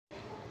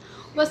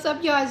What's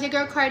up, y'all? It's your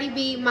girl Cardi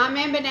B. My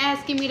man been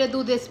asking me to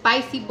do this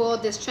spicy bowl,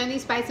 this trendy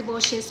spicy bowl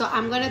shit, so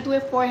I'm gonna do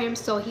it for him.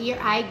 So here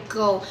I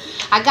go.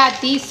 I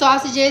got these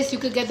sausages. You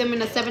could get them in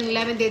the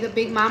 7-Eleven. They're the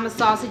Big Mama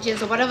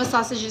sausages or whatever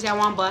sausages y'all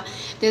want, but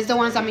these are the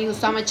ones I'm gonna use,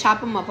 so I'm gonna chop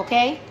them up,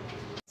 okay?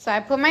 So I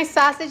put my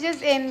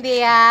sausages in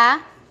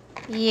there.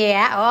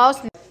 Yeah.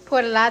 Oh,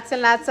 put lots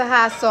and lots of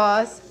hot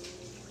sauce.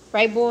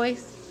 Right,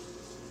 boys?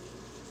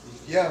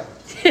 Yeah.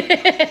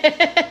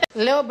 A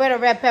little bit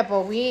of red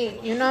pepper.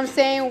 You know what I'm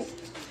saying?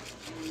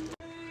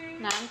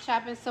 Now I'm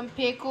chopping some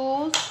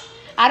pickles.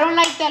 I don't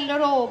like that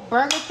little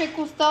burger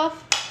pickle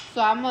stuff, so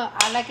I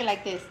like it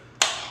like this.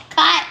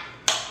 Cut!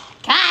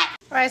 All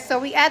right, so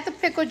we add the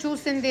pickle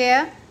juice in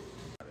there.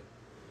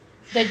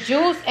 The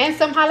juice and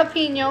some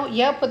jalapeno.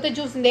 Yep, put the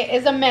juice in there.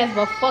 It's a mess,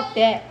 but fuck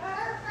that.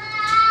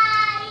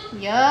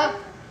 Yup.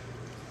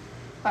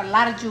 A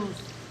lot of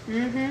juice.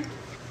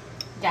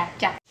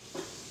 Yeah.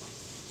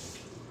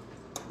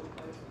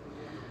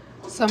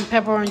 Some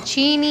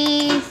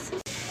pepperoncinis.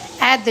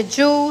 Add the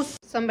juice.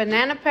 Some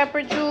banana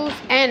pepper juice.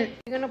 And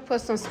we're going to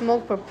put some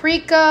smoked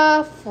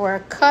paprika for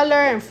color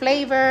and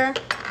flavor.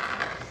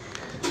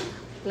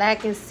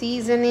 Blackened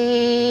seasoning.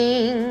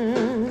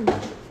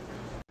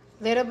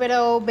 Little bit of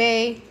Old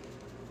Bay.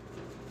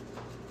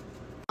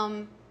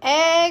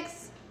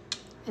 Eggs.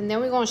 And then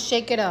we're going to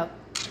shake it up.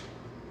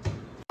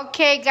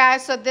 Okay,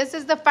 guys. So this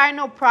is the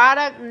final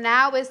product.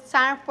 Now it's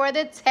time for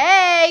the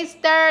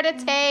taster to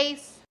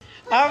taste.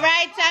 All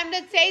right, time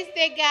to taste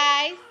it,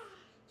 guys.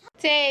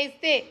 Taste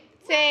it.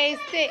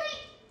 Taste it.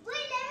 Wait,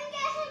 let me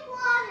get him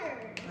water.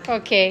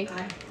 Okay.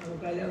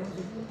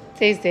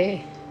 Taste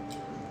it.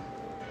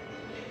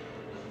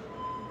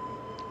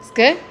 It's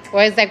good?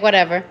 Or it's like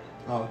whatever?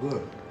 Oh,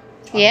 good.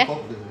 Yeah?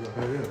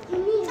 You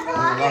need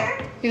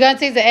water? You gonna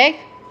taste the egg?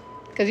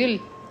 Because you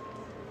need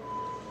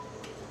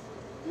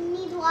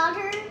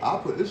water? I'll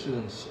put this shit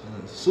in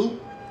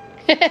soup.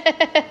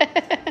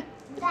 That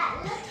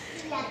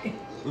looks yummy.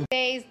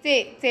 Taste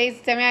it.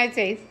 Taste. Tell me how it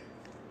tastes.